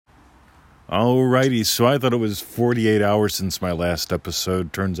Alrighty, so I thought it was 48 hours since my last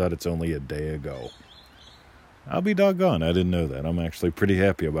episode. Turns out it's only a day ago. I'll be doggone, I didn't know that. I'm actually pretty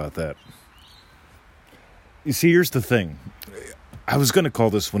happy about that. You see, here's the thing. I was going to call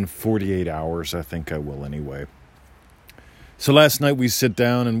this one 48 hours. I think I will anyway. So last night we sit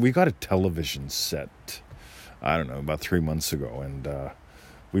down and we got a television set. I don't know, about 3 months ago. And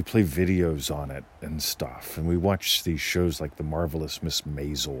we play videos on it and stuff. And we watch these shows like The Marvelous Miss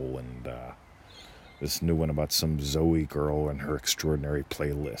Maisel and this new one about some Zoe girl and her extraordinary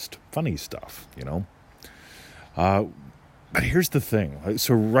playlist. Funny stuff, you know. But here's the thing.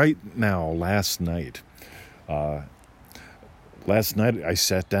 So right now, last night I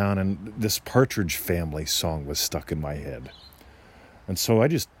sat down and this Partridge Family song was stuck in my head. And so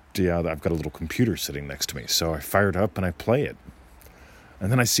I've got a little computer sitting next to me. So I fired up and I play it.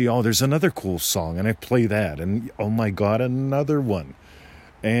 And then I see, there's another cool song, and I play that. And, oh my God, another one.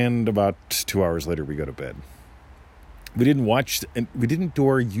 And about 2 hours later, we go to bed. We didn't do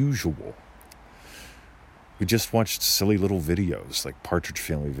our usual. We just watched silly little videos, like Partridge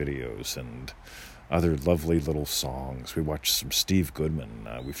Family videos and other lovely little songs. We watched some Steve Goodman.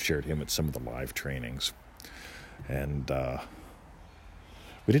 We've shared him at some of the live trainings. And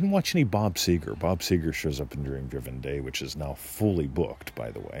we didn't watch any Bob Seger. Bob Seger shows up in Dream Driven Day, which is now fully booked, by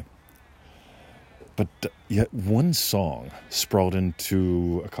the way. But yet one song sprawled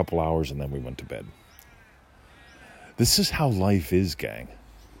into a couple hours, and then we went to bed. This is how life is, gang.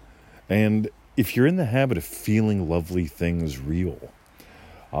 And if you're in the habit of feeling lovely things real,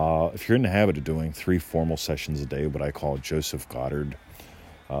 if you're in the habit of doing 3 formal sessions a day, what I call Joseph Goddard,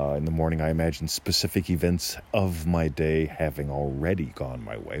 in the morning I imagine specific events of my day having already gone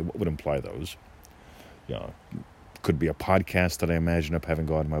my way. What would imply those? Could be a podcast that I imagine up having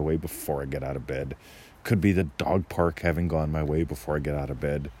gone my way before I get out of bed. Could be the dog park having gone my way before I get out of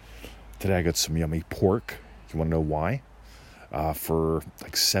bed. Today I got some yummy pork. You want to know why? For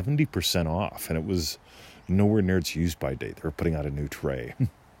like 70% off. And it was nowhere near its use-by date. They were putting out a new tray.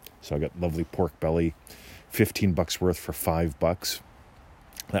 So I got lovely pork belly, $15 worth for $5.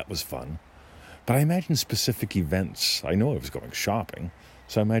 That was fun. But I imagine specific events. I know I was going shopping.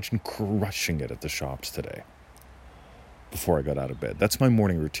 So I imagine crushing it at the shops today before I got out of bed. That's my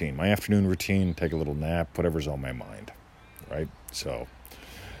morning routine. My afternoon routine, take a little nap, whatever's on my mind, right? So,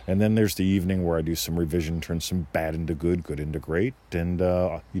 and then there's the evening where I do some revision, turn some bad into good, good into great. And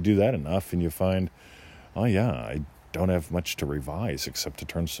you do that enough and you find, I don't have much to revise except to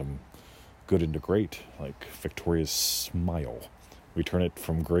turn some good into great, like Victoria's smile. We turn it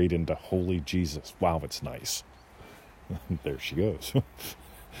from great into holy Jesus. Wow, it's nice. There she goes.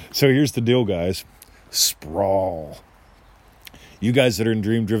 So here's the deal, guys. Sprawl. You guys that are in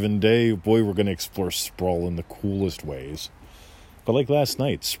Dream Driven Day, boy, we're going to explore sprawl in the coolest ways. But like last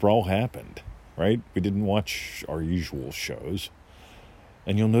night, sprawl happened, right? We didn't watch our usual shows.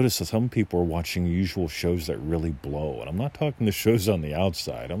 And you'll notice that some people are watching usual shows that really blow. And I'm not talking the shows on the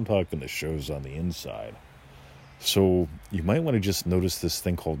outside. I'm talking the shows on the inside. So you might want to just notice this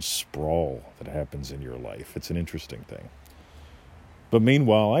thing called sprawl that happens in your life. It's an interesting thing. But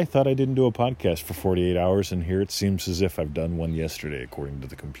meanwhile, I thought I didn't do a podcast for 48 hours, and here it seems as if I've done one yesterday, according to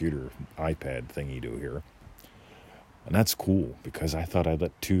the computer iPad thingy-do here. And that's cool, because I thought I'd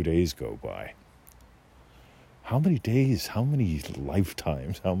let 2 days go by. How many days, how many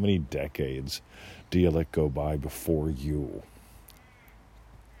lifetimes, how many decades do you let go by before you?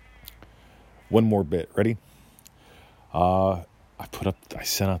 One more bit, ready? I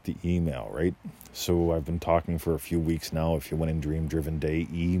sent out the email, right? So I've been talking for a few weeks now. If you want in Dream Driven Day,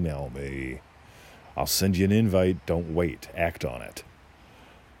 email me. I'll send you an invite. Don't wait. Act on it.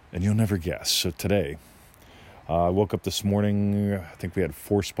 And you'll never guess. So today, I woke up this morning. I think we had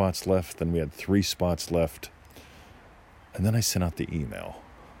 4 spots left. Then we had 3 spots left. And then I sent out the email.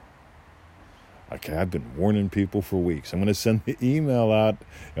 Okay, I've been warning people for weeks. I'm going to send the email out.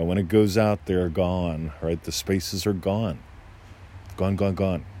 And when it goes out, they're gone. Right? The spaces are gone.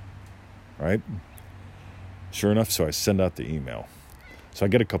 Gone. Right? Sure enough, so I send out the email. So I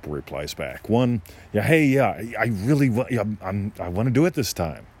get a couple replies back. One, I really want, I want to do it this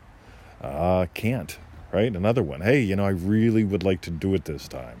time. Can't, right? Another one, hey, I really would like to do it this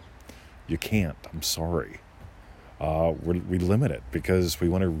time. You can't, I'm sorry. We limit it because we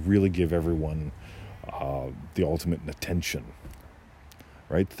want to really give everyone the ultimate attention,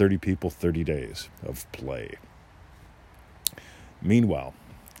 right? 30 people, 30 days of play. Meanwhile,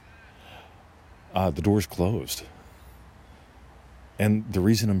 the door's closed. And the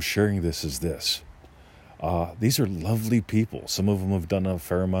reason I'm sharing this is this. These are lovely people. Some of them have done a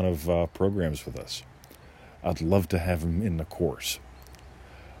fair amount of programs with us. I'd love to have them in the course.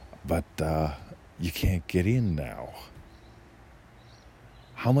 but you can't get in now.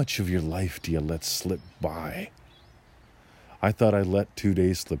 How much of your life do you let slip by? I thought I let 2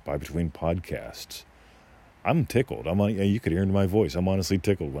 days slip by between podcasts. I'm tickled. You could hear in my voice. I'm honestly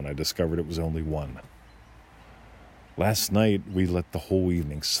tickled when I discovered it was only one. Last night, we let the whole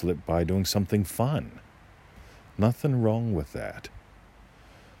evening slip by doing something fun. Nothing wrong with that.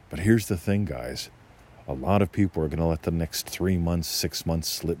 But here's the thing, guys. A lot of people are going to let the next 3 months, 6 months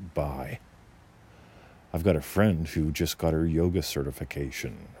slip by. I've got a friend who just got her yoga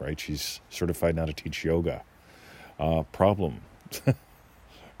certification, right? She's certified now to teach yoga. Problem,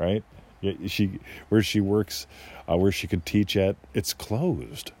 right? Where she works, where she could teach at, it's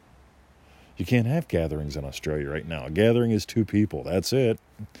closed. You can't have gatherings in Australia right now. A gathering is 2 people. That's it.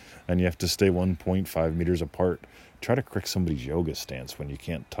 And you have to stay 1.5 meters apart. Try to correct somebody's yoga stance when you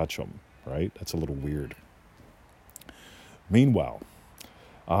can't touch them, right? That's a little weird. Meanwhile,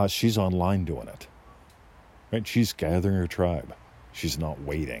 she's online doing it. Right? She's gathering her tribe. She's not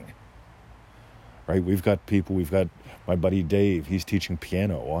waiting. Right? We've got my buddy Dave. He's teaching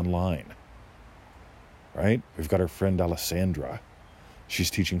piano online. Right? We've got our friend Alessandra.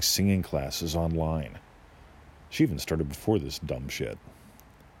 She's teaching singing classes online. She even started before this dumb shit.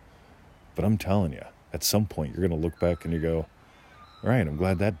 But I'm telling you, at some point you're going to look back and you go, all right, I'm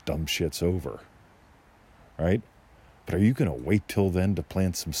glad that dumb shit's over. Right? But are you going to wait till then to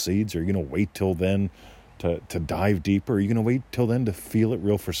plant some seeds? Are you going to wait till then to dive deeper? Are you going to wait till then to feel it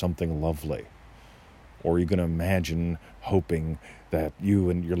real for something lovely? Or are you going to imagine hoping that you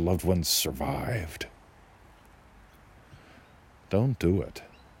and your loved ones survived? Don't do it.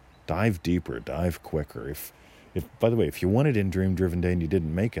 Dive deeper, dive quicker. If by the way, if you wanted in Dream Driven Day and you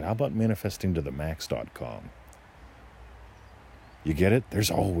didn't make it, how about manifesting to the max.com? You get it?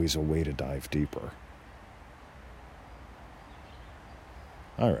 There's always a way to dive deeper.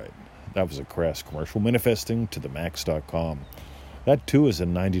 All right. That was a crass commercial. Manifesting to the max.com. That too is a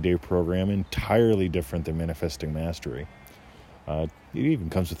 90-day program, entirely different than Manifesting Mastery. It even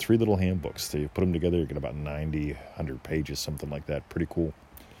comes with 3 little handbooks. So you put them together, you get about 90, 100 pages, something like that. Pretty cool.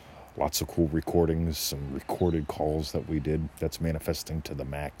 Lots of cool recordings, some recorded calls that we did. That's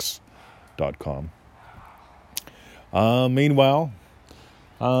manifestingtothemax.com. Meanwhile,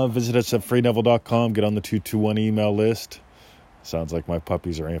 visit us at freedevil.com. Get on the 221 email list. Sounds like my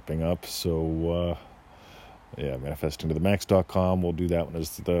puppies are amping up. So, manifestingtothemax.com. We'll do that one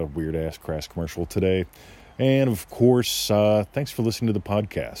as the weird-ass crass commercial today. And, of course, thanks for listening to the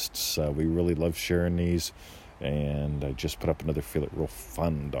podcasts. We really love sharing these. And I just put up another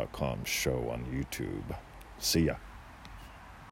feelitrealfun.com show on YouTube. See ya.